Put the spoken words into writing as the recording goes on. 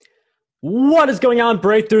What is going on,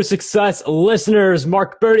 Breakthrough Success listeners?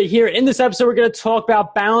 Mark Birdie here. In this episode, we're going to talk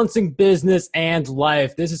about balancing business and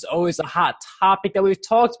life. This is always a hot topic that we've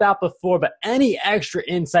talked about before, but any extra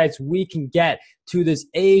insights we can get to this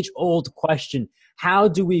age-old question: how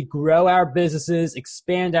do we grow our businesses,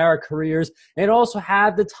 expand our careers, and also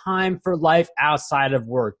have the time for life outside of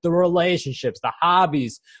work, the relationships, the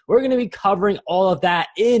hobbies? We're going to be covering all of that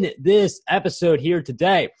in this episode here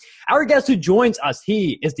today. Our guest who joins us,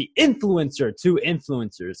 he is the influencer to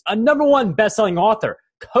influencers, a #1 best-selling author,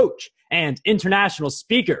 coach, and international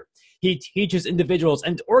speaker. He teaches individuals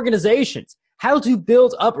and organizations how to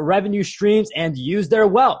build up revenue streams and use their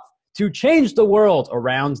wealth to change the world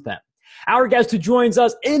around them. Our guest who joins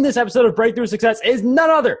us in this episode of Breakthrough Success is none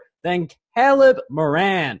other than Caleb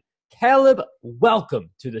Moran. Caleb,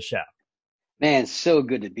 welcome to the show. Man, so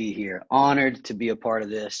good to be here. Honored to be a part of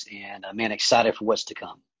this, and man, excited for what's to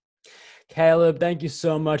come. Caleb, thank you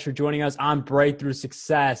so much for joining us on Breakthrough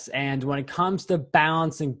Success. And when it comes to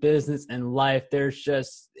balancing business and life,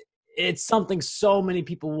 it's something so many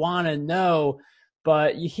people want to know,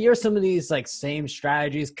 but you hear some of these same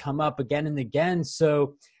strategies come up again and again.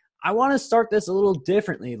 So I want to start this a little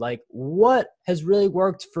differently. What has really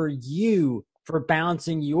worked for you for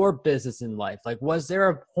balancing your business and life? Was there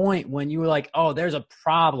a point when you were like, oh, there's a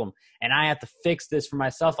problem and I have to fix this for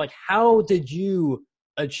myself? How did you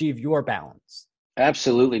achieve your balance?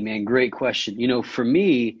 Absolutely, man. Great question. For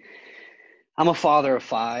me, I'm a father of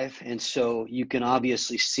 5, and so you can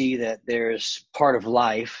obviously see that there's part of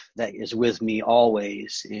life that is with me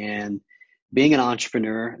always. And being an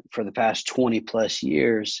entrepreneur for the past 20 plus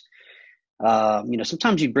years,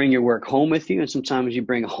 sometimes you bring your work home with you, and sometimes you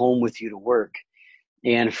bring home with you to work.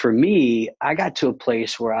 And for me, I got to a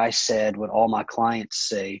place where I said what all my clients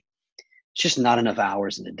say: it's just not enough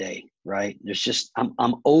hours in the day, right?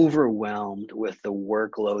 I'm overwhelmed with the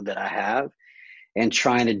workload that I have, and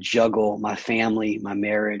trying to juggle my family, my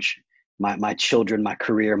marriage, my children, my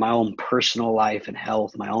career, my own personal life and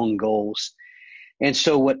health, my own goals. And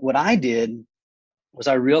so what I did was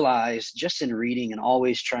I realized, just in reading and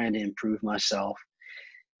always trying to improve myself,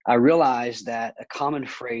 I realized that a common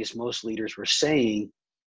phrase most leaders were saying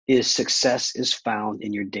is success is found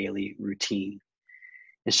in your daily routine.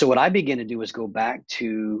 And so what I began to do was go back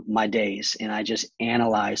to my days, and I just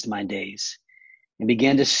analyzed my days and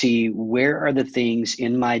began to see where are the things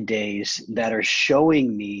in my days that are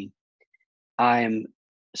showing me I'm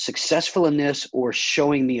successful in this, or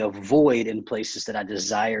showing me a void in places that I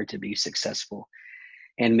desire to be successful.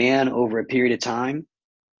 And man, over a period of time,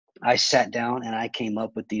 I sat down and I came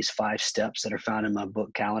up with these 5 steps that are found in my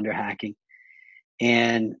book, Calendar Hacking.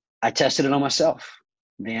 And I tested it on myself.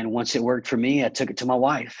 And once it worked for me, I took it to my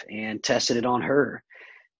wife and tested it on her.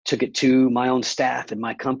 Took it to my own staff and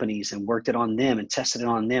my companies and worked it on them and tested it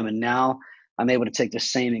on them. And now I'm able to take the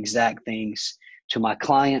same exact things to my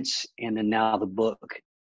clients, and then now the book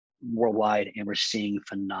worldwide, and we're seeing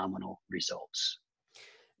phenomenal results.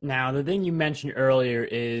 Now, the thing you mentioned earlier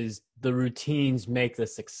is the routines make the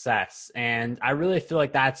success. And I really feel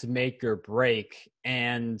like that's make or break.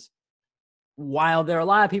 And while there are a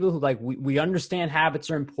lot of people who we understand habits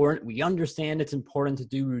are important, we understand it's important to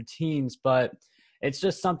do routines, but it's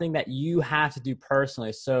just something that you have to do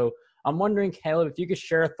personally. So I'm wondering, Caleb, if you could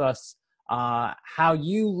share with us how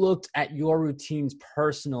you looked at your routines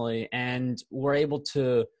personally and were able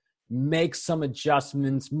to make some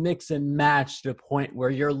adjustments, mix and match to the point where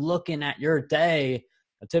you're looking at your day,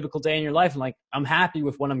 a typical day in your life, and I'm happy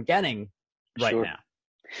with what I'm getting right now.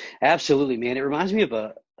 Absolutely, man. It reminds me of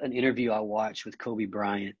an interview I watched with Kobe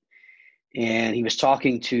Bryant, and he was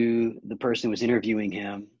talking to the person who was interviewing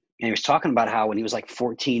him, and he was talking about how when he was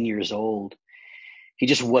 14 years old, he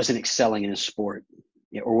just wasn't excelling in his sport,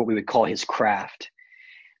 or what we would call his craft.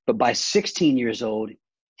 But by 16 years old,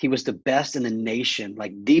 he was the best in the nation,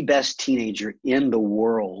 the best teenager in the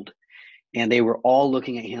world. And they were all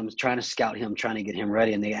looking at him, trying to scout him, trying to get him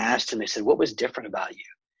ready. And they asked him, they said, what was different about you?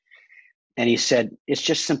 And he said, it's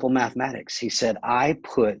just simple mathematics. He said, I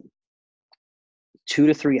put 2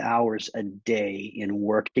 to 3 hours a day in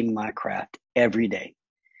working my craft every day.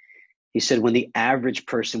 He said, when the average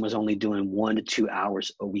person was only doing 1 to 2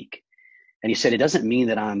 hours a week. And he said, it doesn't mean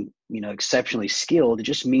that I'm, exceptionally skilled. It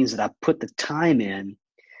just means that I put the time in,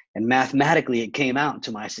 and mathematically it came out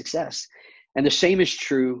to my success. And the same is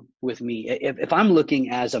true with me. If I'm looking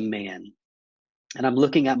as a man and I'm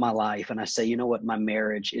looking at my life and I say, you know what, my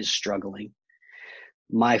marriage is struggling,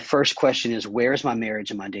 my first question is, where's my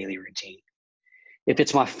marriage in my daily routine? If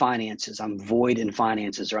it's my finances, I'm void in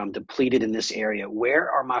finances, or I'm depleted in this area,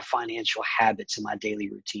 where are my financial habits in my daily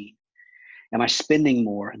routine? Am I spending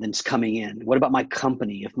more than's coming in? What about my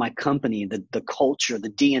company? If my company, the culture, the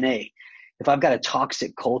DNA, if I've got a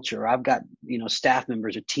toxic culture, I've got, staff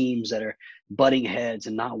members or teams that are butting heads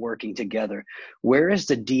and not working together, where is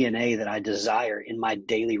the DNA that I desire in my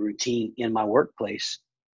daily routine in my workplace?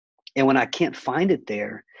 And when I can't find it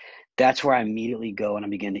there, that's where I immediately go and I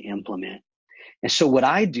begin to implement. And so what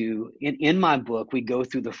I do in my book, we go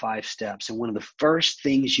through the 5 steps. And one of the first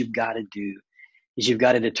things you've got to do is you've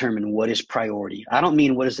got to determine what is priority. I don't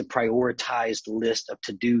mean what is the prioritized list of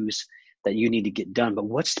to-dos that you need to get done, but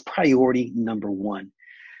what's priority number 1?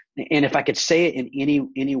 And if I could say it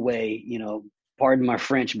in any way, pardon my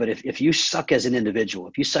French, but if you suck as an individual,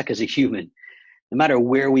 if you suck as a human, no matter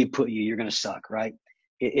where we put you, you're going to suck, right?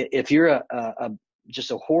 If you're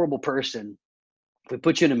just a horrible person, if we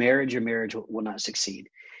put you in a marriage, your marriage will not succeed.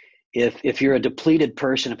 If you're a depleted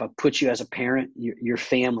person, if I put you as a parent, your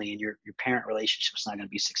family and your parent relationship is not going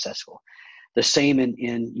to be successful. The same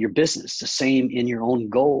in your business, the same in your own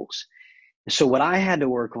goals. So what I had to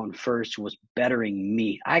work on first was bettering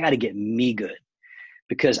me. I got to get me good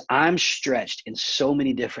because I'm stretched in so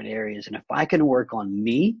many different areas. And if I can work on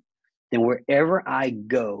me, then wherever I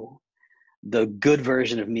go, the good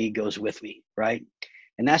version of me goes with me, right?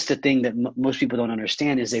 And that's the thing that most people don't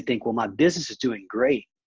understand is they think, well, my business is doing great.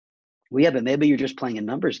 Well, yeah, but maybe you're just playing a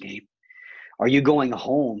numbers game. Are you going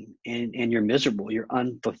home and you're miserable? You're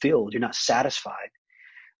unfulfilled. You're not satisfied.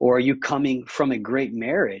 Or are you coming from a great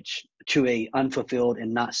marriage to a unfulfilled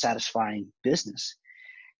and not satisfying business?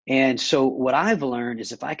 And so what I've learned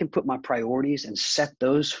is if I can put my priorities and set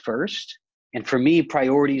those first, and for me,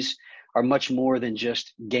 priorities are much more than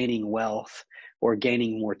just gaining wealth or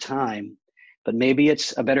gaining more time, but maybe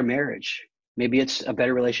it's a better marriage. Maybe it's a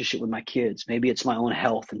better relationship with my kids. Maybe it's my own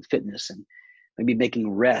health and fitness, and maybe making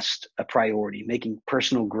rest a priority, making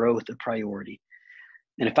personal growth a priority.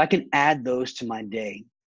 And if I can add those to my day,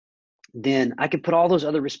 then I can put all those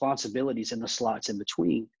other responsibilities in the slots in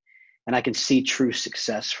between, and I can see true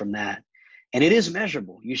success from that. And it is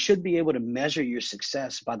measurable. You should be able to measure your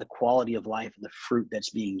success by the quality of life and the fruit that's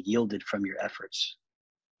being yielded from your efforts.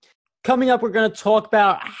 Coming up, we're going to talk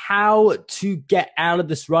about how to get out of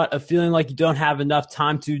this rut of feeling like you don't have enough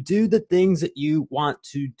time to do the things that you want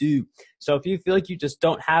to do. So if you feel like you just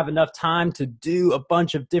don't have enough time to do a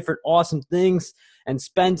bunch of different awesome things and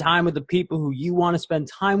spend time with the people who you want to spend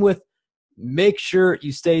time with, make sure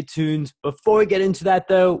you stay tuned. Before we get into that,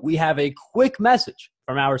 though, we have a quick message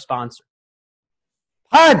from our sponsor.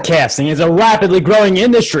 Podcasting is a rapidly growing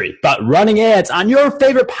industry, but running ads on your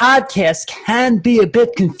favorite podcast can be a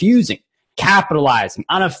bit confusing. Capitalizing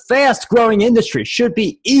on a fast-growing industry should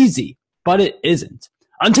be easy, but it isn't.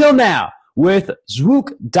 Until now, with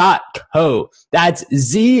Zwook.co. That's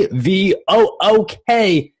ZVOOK.co.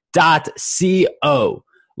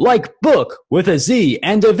 Like book with a Z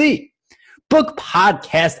and a V. Book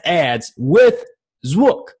podcast ads with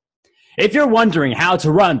Zwook. If you're wondering how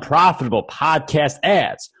to run profitable podcast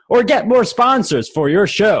ads or get more sponsors for your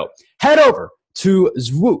show, head over to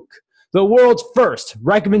Zwook, the world's first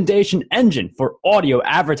recommendation engine for audio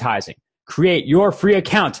advertising. Create your free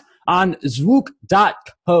account on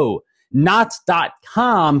Zwook.co, not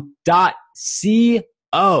 .com,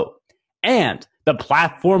 .co. And the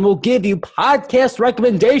platform will give you podcast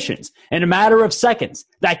recommendations in a matter of seconds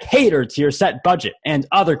that cater to your set budget and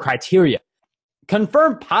other criteria.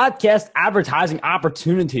 Confirm podcast advertising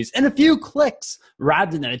opportunities in a few clicks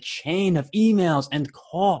rather than a chain of emails and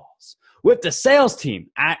calls with the sales team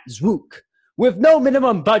at Zwook. With no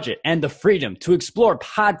minimum budget and the freedom to explore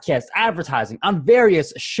podcast advertising on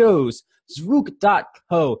various shows,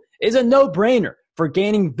 Zwook.co is a no-brainer for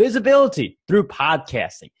gaining visibility through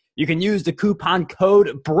podcasting. You can use the coupon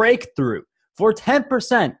code BREAKTHROUGH for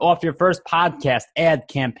 10% off your first podcast ad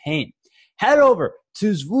campaign. Head over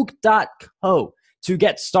to Zwook.co to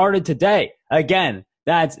get started today. Again,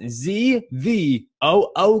 that's ZVOOK.co.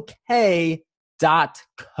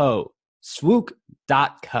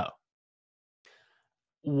 Zwook.co.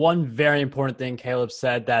 One very important thing Caleb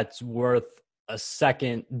said that's worth a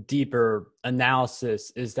second deeper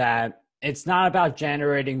analysis is that it's not about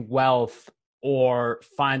generating wealth or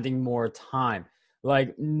finding more time.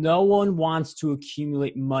 Like, no one wants to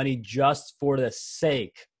accumulate money just for the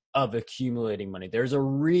sake of accumulating money. There's a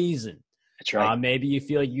reason. That's right. Maybe you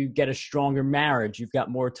feel you get a stronger marriage. You've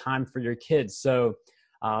got more time for your kids. So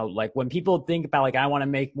like when people think about like, I want to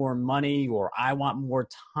make more money or I want more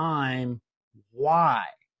time, why?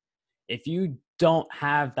 If you don't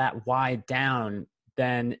have that why down,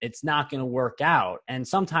 then it's not going to work out. And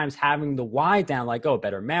sometimes having the why down, like, oh,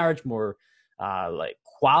 better marriage, more like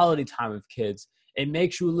quality time with kids, it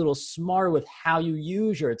makes you a little smarter with how you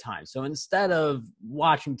use your time. So instead of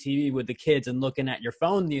watching TV with the kids and looking at your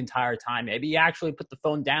phone the entire time, maybe you actually put the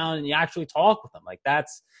phone down and you actually talk with them. Like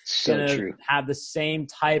that's going So to true. have the same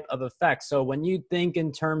type of effect. So when you think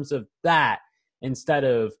in terms of that, instead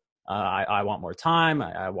of I want more time,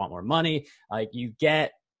 I want more money, like you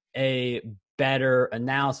get a better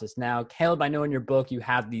analysis. Now, Caleb, I know in your book you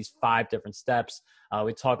have these 5 different steps.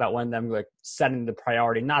 We talked about one of them, like setting the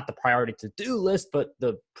priority, not the priority to-do list, but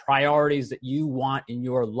the priorities that you want in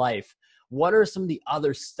your life. What are some of the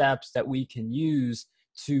other steps that we can use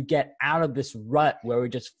to get out of this rut where we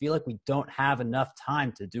just feel like we don't have enough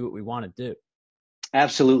time to do what we want to do?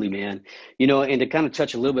 Absolutely, man. And to kind of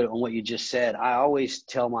touch a little bit on what you just said, I always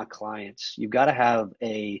tell my clients, you've got to have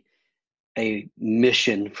a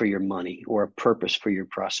mission for your money or a purpose for your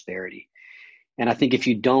prosperity. And I think if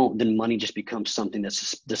you don't, then money just becomes something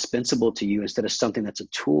that's dispensable to you instead of something that's a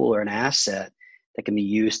tool or an asset that can be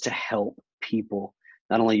used to help people,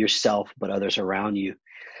 not only yourself, but others around you.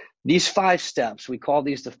 These 5 steps, we call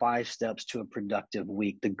these the 5 steps to a productive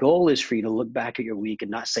week. The goal is for you to look back at your week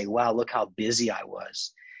and not say, wow, look how busy I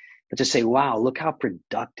was, but to say, wow, look how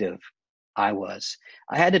productive I was.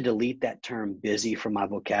 I had to delete that term busy from my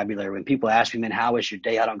vocabulary. When people ask me, man, how was your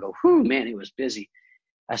day? I don't go, whew, man, it was busy.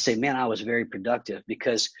 I say, man, I was very productive,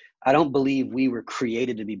 because I don't believe we were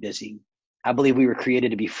created to be busy. I believe we were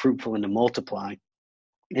created to be fruitful and to multiply.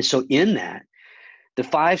 And so in that, the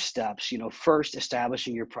 5 steps, first,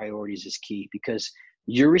 establishing your priorities is key, because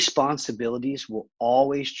your responsibilities will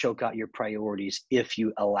always choke out your priorities if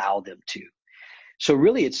you allow them to. So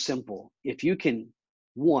really, it's simple. If you can,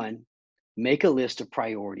 1, make a list of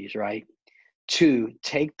priorities, right? 2,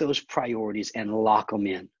 take those priorities and lock them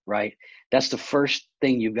in, right? That's the first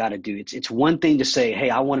thing you've got to do. It's one thing to say, hey,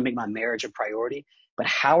 I want to make my marriage a priority, but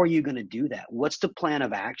how are you going to do that? What's the plan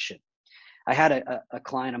of action? I had a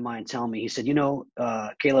client of mine tell me, he said,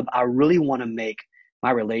 Caleb, I really want to make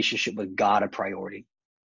my relationship with God a priority.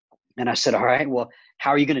 And I said, all right, well,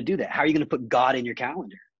 how are you going to do that? How are you going to put God in your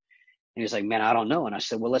calendar? And he's like, man, I don't know. And I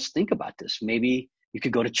said, well, let's think about this. Maybe you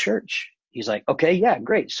could go to church. He's like, okay, yeah,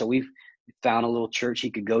 great. So we've found a little church he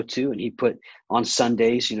could go to, and he put on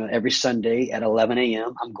Sundays, every Sunday at 11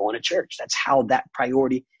 a.m., I'm going to church. That's how that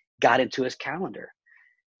priority got into his calendar.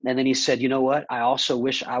 And then he said, you know what? I also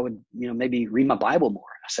wish I would, maybe read my Bible more.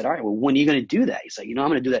 I said, all right, well, when are you going to do that? He's like, I'm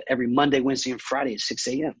going to do that every Monday, Wednesday, and Friday at 6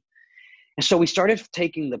 a.m. And so we started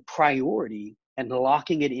taking the priority and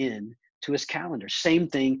locking it in to his calendar. Same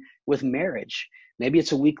thing with marriage. Maybe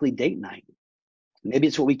it's a weekly date night. Maybe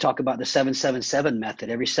it's what we talk about, the 777 method.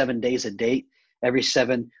 Every 7 days a date, every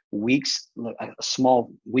 7 weeks, a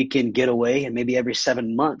small weekend getaway, and maybe every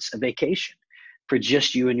 7 months a vacation for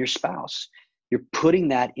just you and your spouse. You're putting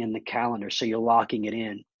that in the calendar, so you're locking it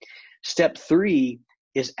in. Step 3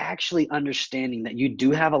 is actually understanding that you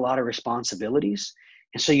do have a lot of responsibilities,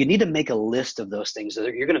 and so you need to make a list of those things.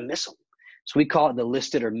 You're going to miss them. So we call it the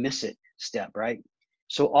list it or miss it step, right?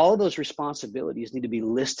 So all of those responsibilities need to be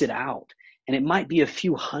listed out, and it might be a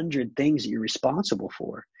few hundred things that you're responsible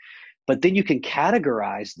for. But then you can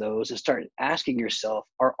categorize those and start asking yourself,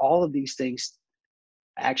 are all of these things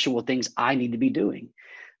actual things I need to be doing?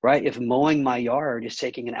 Right? If mowing my yard is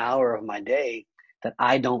taking an hour of my day that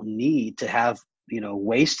I don't need to have,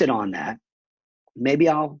 wasted on that, maybe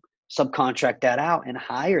I'll subcontract that out and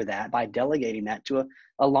hire that by delegating that to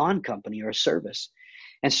a lawn company or a service.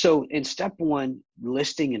 And so in step 1,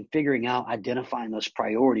 listing and figuring out, identifying those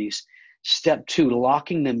priorities. Step 2,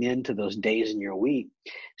 locking them into those days in your week.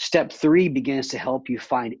 Step 3 begins to help you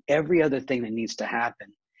find every other thing that needs to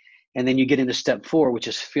happen. And then you get into step 4, which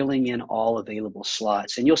is filling in all available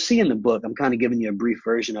slots. And you'll see in the book, I'm kind of giving you a brief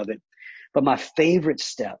version of it, but my favorite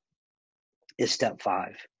step is step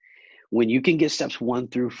 5. When you can get steps 1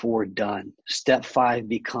 through 4 done, step 5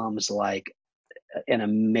 becomes like an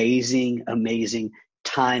amazing, amazing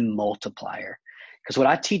time multiplier. Because what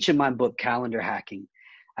I teach in my book, Calendar Hacking,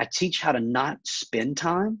 I teach how to not spend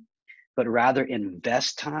time, but rather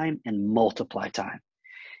invest time and multiply time.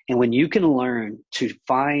 And when you can learn to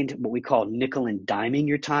find what we call nickel and diming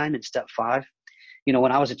your time in step 5,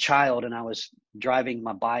 when I was a child and I was driving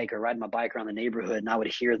my bike or riding my bike around the neighborhood and I would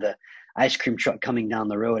hear the ice cream truck coming down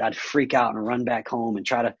the road, I'd freak out and run back home and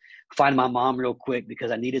try to find my mom real quick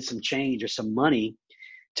because I needed some change or some money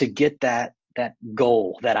to get that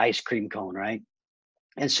goal, that ice cream cone, right?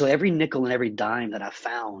 And so every nickel and every dime that I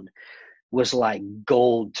found was like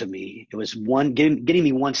gold to me. It was getting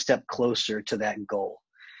me one step closer to that goal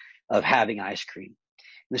of having ice cream.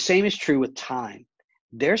 And the same is true with time.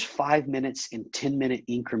 There's 5 minutes and 10-minute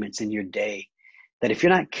increments in your day that if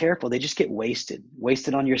you're not careful, they just get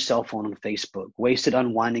wasted on your cell phone on Facebook, wasted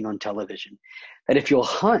unwinding on television. That if you'll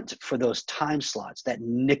hunt for those time slots, that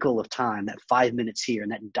nickel of time, that 5 minutes here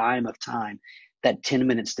and that dime of time, that 10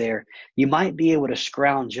 minutes there, you might be able to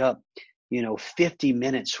scrounge up, 50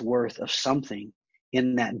 minutes worth of something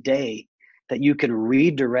in that day that you can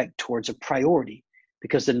redirect towards a priority.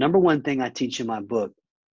 Because the number one thing I teach in my book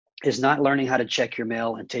is not learning how to check your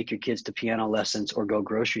mail and take your kids to piano lessons or go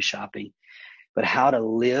grocery shopping, but how to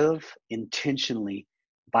live intentionally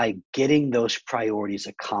by getting those priorities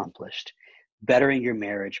accomplished, bettering your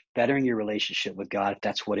marriage, bettering your relationship with God, if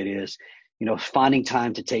that's what it is, finding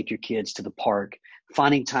time to take your kids to the park,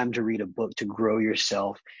 finding time to read a book to grow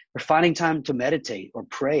yourself, or finding time to meditate or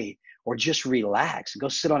pray or just relax, go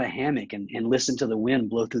sit on a hammock and listen to the wind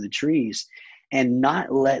blow through the trees and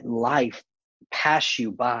not let life pass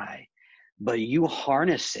you by, but you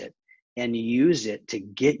harness it and use it to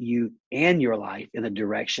get you and your life in the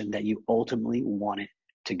direction that you ultimately want it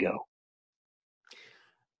to go.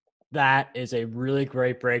 That is a really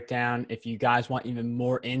great breakdown. If you guys want even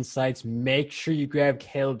more insights, make sure you grab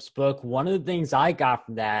Caleb's book. One of the things I got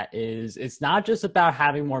from that is it's not just about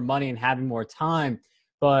having more money and having more time,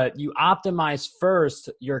 but you optimize first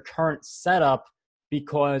your current setup,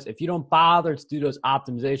 because if you don't bother to do those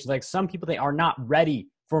optimizations, like some people, they are not ready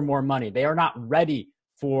for more money. They are not ready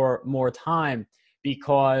for more time,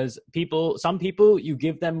 because some people, you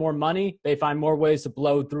give them more money, they find more ways to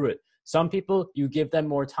blow through it. Some people, you give them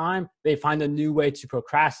more time, they find a new way to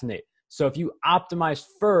procrastinate. So if you optimize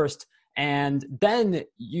first and then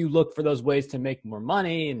you look for those ways to make more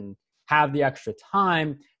money and have the extra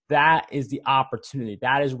time, that is the opportunity.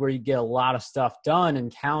 That is where you get a lot of stuff done.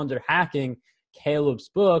 And Calendar Hacking, Caleb's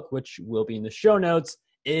book, which will be in the show notes,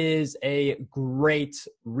 is a great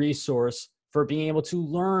resource for being able to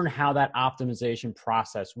learn how that optimization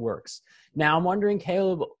process works. Now, I'm wondering,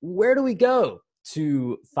 Caleb, where do we go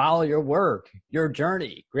to follow your work, your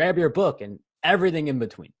journey, grab your book, and everything in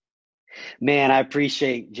between? Man, I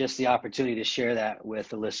appreciate just the opportunity to share that with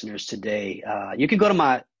the listeners today. You can go to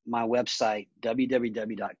my website,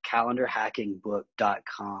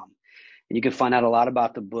 www.calendarhackingbook.com. And you can find out a lot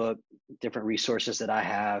about the book, different resources that I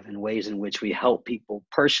have, and ways in which we help people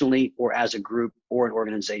personally or as a group or an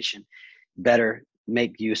organization better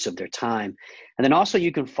make use of their time. And then also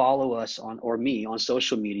you can follow us or me on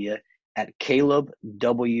social media at Caleb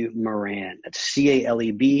W. Moran. That's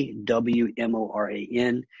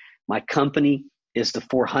CalebWMoran. My company is the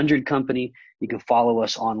 400 Company. You can follow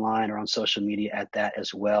us online or on social media at that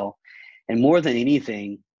as well. And more than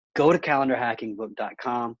anything, go to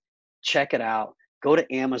calendarhackingbook.com, check it out, go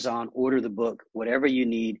to Amazon, order the book, whatever you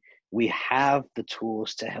need. We have the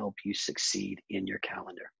tools to help you succeed in your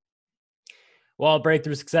calendar. Well,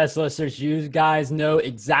 Breakthrough Success listeners, you guys know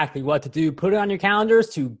exactly what to do. Put it on your calendars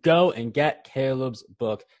to go and get Caleb's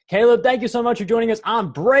book. Caleb, thank you so much for joining us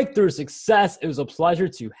on Breakthrough Success. It was a pleasure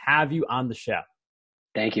to have you on the show.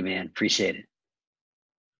 Thank you, man. Appreciate it.